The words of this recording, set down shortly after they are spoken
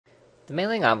The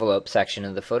mailing envelope section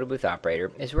of the photo booth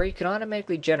operator is where you can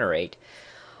automatically generate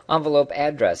envelope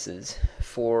addresses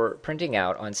for printing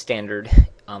out on standard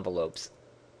envelopes.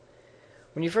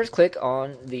 When you first click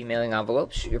on the mailing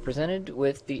envelopes, you're presented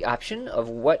with the option of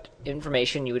what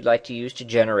information you would like to use to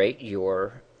generate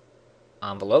your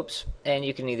envelopes, and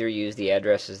you can either use the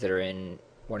addresses that are in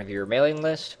one of your mailing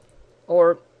lists,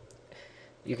 or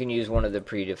you can use one of the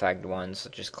predefined ones,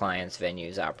 such as clients,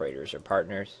 venues, operators, or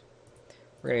partners.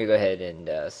 We're going to go ahead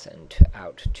and send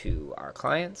out to our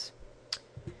clients.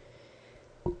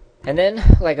 And then,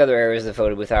 like other areas of the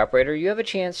photo booth operator, you have a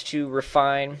chance to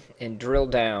refine and drill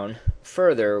down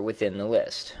further within the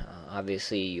list.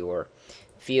 Obviously, your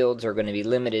fields are going to be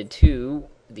limited to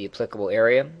the applicable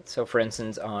area. So, for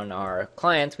instance, on our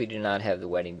clients, we do not have the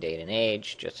wedding date and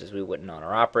age, just as we wouldn't on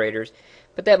our operators,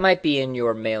 but that might be in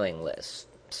your mailing list.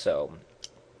 So,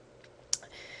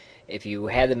 if you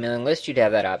had the mailing list, you'd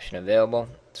have that option available.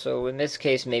 So in this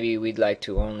case, maybe we'd like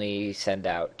to only send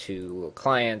out to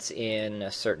clients in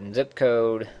a certain zip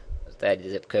code. That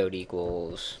zip code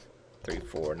equals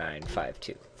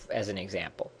 34952, as an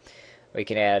example. We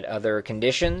can add other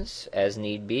conditions as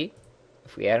need be.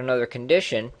 If we add another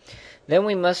condition, then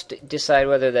we must decide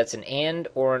whether that's an and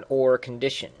or an or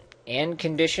condition. And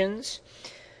conditions,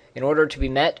 in order to be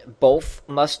met, both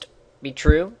must be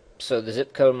true. So the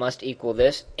zip code must equal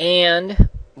this, and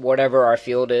whatever our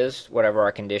field is, whatever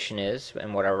our condition is,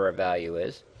 and whatever our value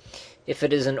is. If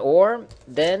it is an or,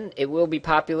 then it will be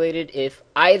populated if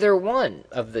either one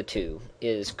of the two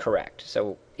is correct.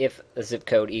 So if the zip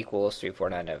code equals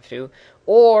 34952,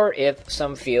 or if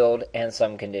some field and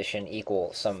some condition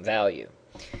equal some value.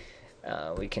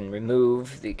 We can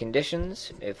remove the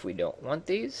conditions if we don't want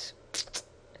these.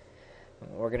 What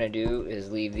we're going to do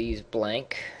is leave these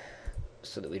blank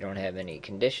so that we don't have any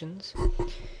conditions.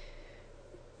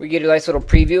 We get a nice little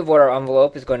preview of what our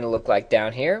envelope is going to look like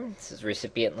down here. This is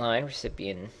recipient line,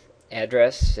 recipient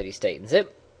address, city, state, and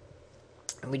zip.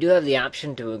 And we do have the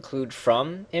option to include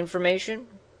from information.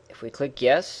 If we click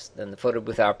yes, then the photo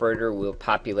booth operator will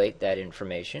populate that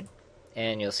information.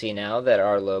 And you'll see now that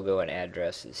our logo and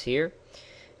address is here.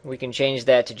 We can change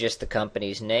that to just the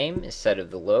company's name instead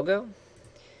of the logo.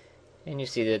 And you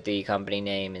see that the company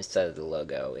name instead of the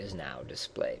logo is now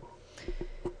displayed.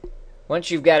 Once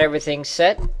you've got everything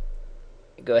set,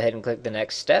 go ahead and click the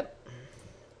next step.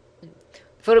 The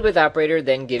photo booth operator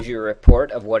then gives you a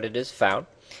report of what it has found.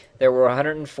 There were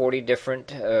 140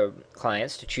 different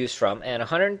clients to choose from, and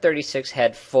 136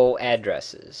 had full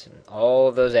addresses. All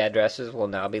of those addresses will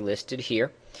now be listed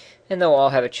here, and they'll all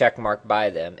have a check mark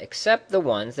by them, except the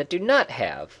ones that do not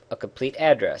have a complete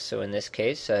address. So in this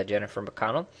case, Jennifer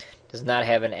McConnell does not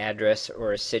have an address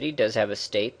or a city, does have a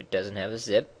state, but doesn't have a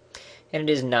zip, and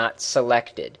it is not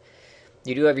selected.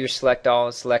 You do have your select all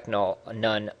and select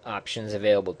none options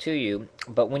available to you,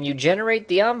 but when you generate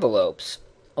the envelopes,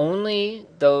 only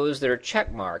those that are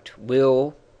check marked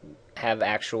will have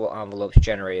actual envelopes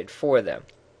generated for them.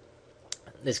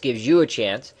 This gives you a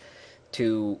chance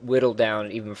to whittle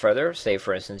down even further. Say,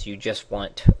 for instance, you just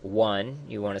want one.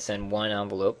 You want to send one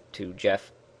envelope to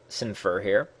Jeff Simfer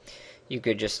here. You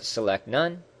could just select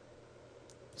none,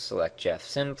 select Jeff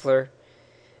Simpler,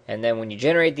 and then when you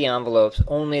generate the envelopes,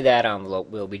 only that envelope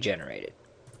will be generated.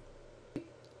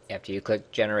 After you click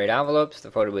Generate Envelopes,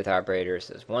 the photo booth operator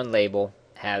says one label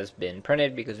has been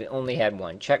printed because we only had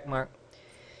one check mark.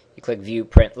 You click View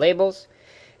Print Labels,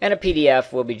 and a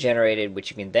PDF will be generated, which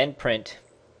you can then print,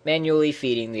 manually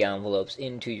feeding the envelopes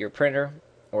into your printer,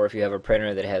 or if you have a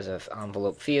printer that has an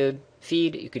envelope feed,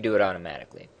 you could do it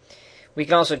automatically. We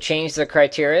can also change the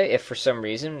criteria if for some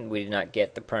reason we did not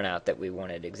get the printout that we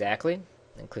wanted exactly.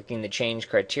 And clicking the Change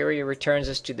Criteria returns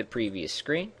us to the previous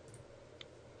screen.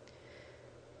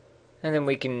 And then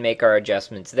we can make our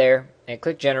adjustments there and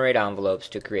click Generate Envelopes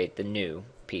to create the new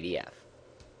PDF.